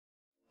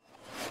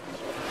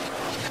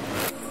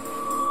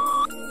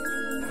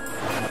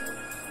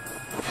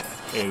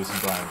Hey, this is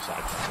Brian with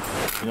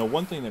SideChannel.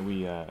 One thing that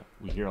we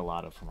hear a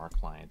lot of from our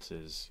clients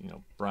is,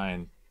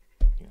 Brian,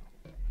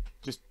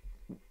 just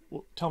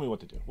tell me what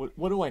to do.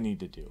 What do I need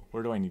to do?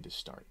 Where do I need to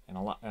start? And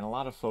a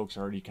lot of folks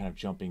are already kind of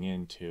jumping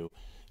into,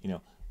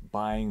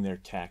 buying their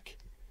tech,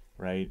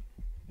 right,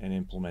 and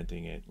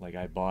implementing it. Like,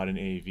 I bought an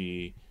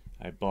AV,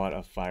 I bought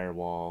a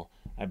firewall,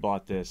 I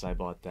bought this, I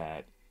bought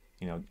that.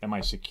 Am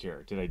I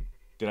secure? Did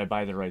I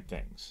buy the right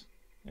things?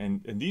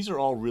 And these are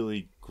all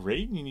really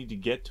great, and you need to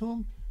get to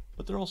them,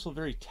 but they're also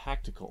very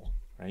tactical,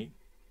 right?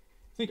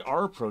 I think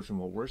our approach and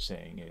what we're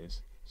saying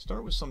is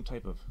start with some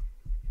type of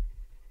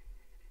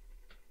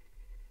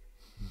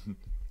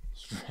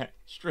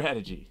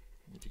strategy,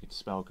 if you could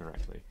spell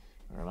correctly,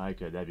 or if I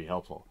could, that'd be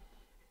helpful.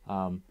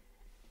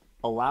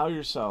 Allow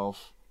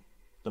yourself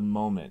the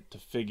moment to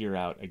figure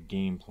out a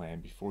game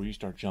plan before you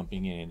start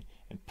jumping in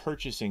and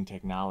purchasing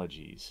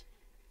technologies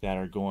that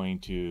are going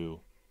to,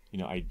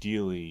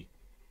 ideally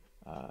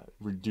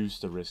reduce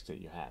the risk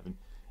that you have.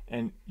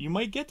 And you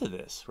might get to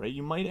this, right?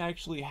 You might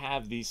actually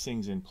have these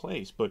things in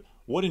place, but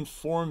what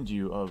informed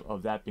you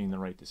of that being the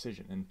right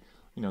decision?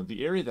 And,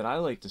 the area that I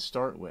like to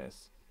start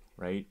with,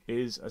 right,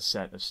 is a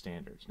set of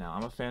standards. Now,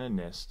 I'm a fan of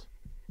NIST,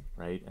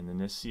 right, and the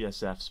NIST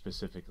CSF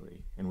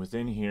specifically. And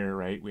within here,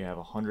 right, we have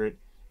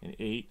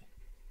 108,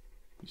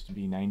 used to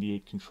be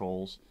 98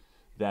 controls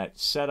that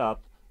set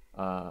up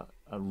a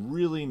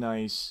really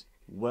nice,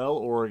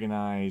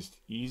 well-organized,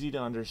 easy to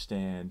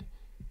understand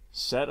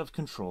set of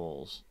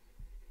controls.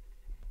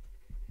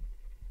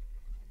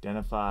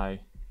 Identify,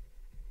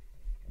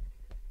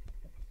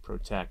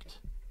 protect,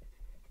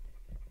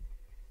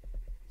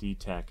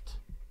 detect,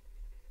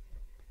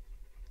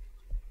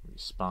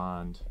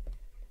 respond,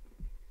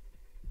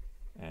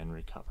 and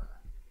recover.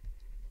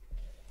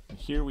 And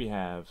here we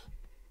have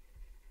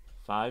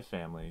 5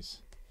 families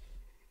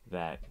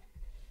that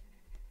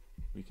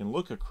we can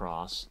look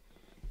across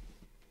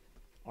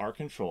our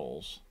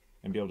controls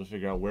and be able to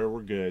figure out where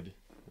we're good,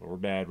 where we're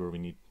bad, where we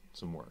need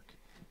some work.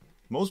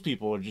 Most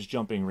people are just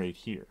jumping right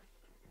here.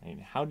 Right?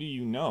 How do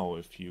you know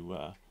if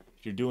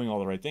you're doing all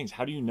the right things?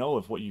 How do you know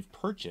if what you've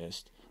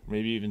purchased, or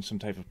maybe even some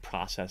type of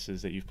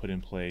processes that you've put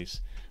in place,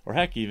 or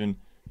heck, even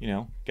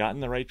gotten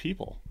the right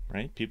people,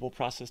 right? People,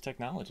 process,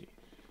 technology.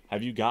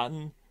 Have you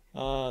gotten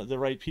the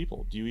right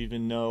people? Do you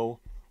even know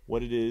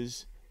what it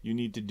is you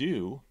need to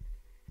do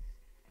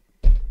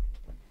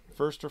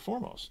first or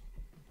foremost?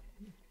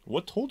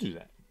 What told you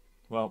that?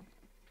 Well,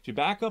 if you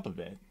back up a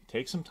bit,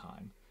 take some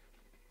time,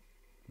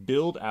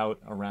 build out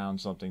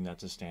around something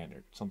that's a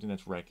standard, something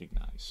that's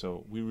recognized.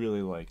 So we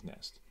really like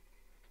NIST.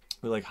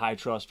 We like high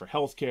trust for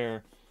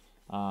healthcare,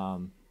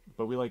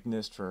 but we like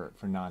NIST for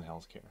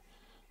non-healthcare.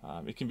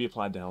 It can be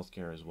applied to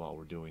healthcare as well.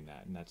 We're doing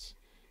that, and that's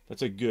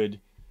a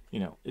good,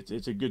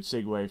 it's a good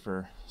segue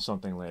for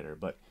something later.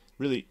 But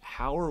really,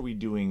 how are we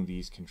doing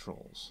these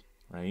controls,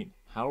 right?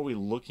 How are we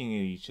looking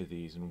at each of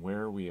these, and where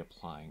are we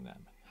applying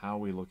them? How are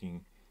we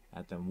looking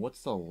at them?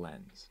 What's the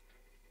lens?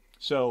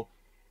 So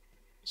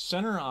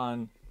center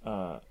on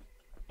a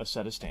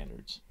set of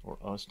standards, or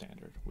a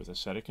standard with a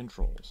set of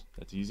controls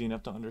that's easy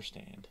enough to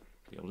understand,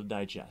 be able to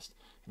digest,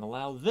 and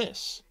allow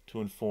this to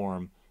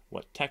inform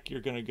what tech you're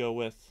going to go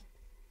with,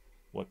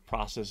 what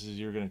processes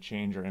you're going to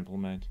change or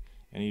implement,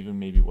 and even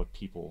maybe what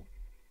people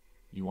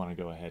you want to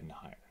go ahead and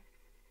hire.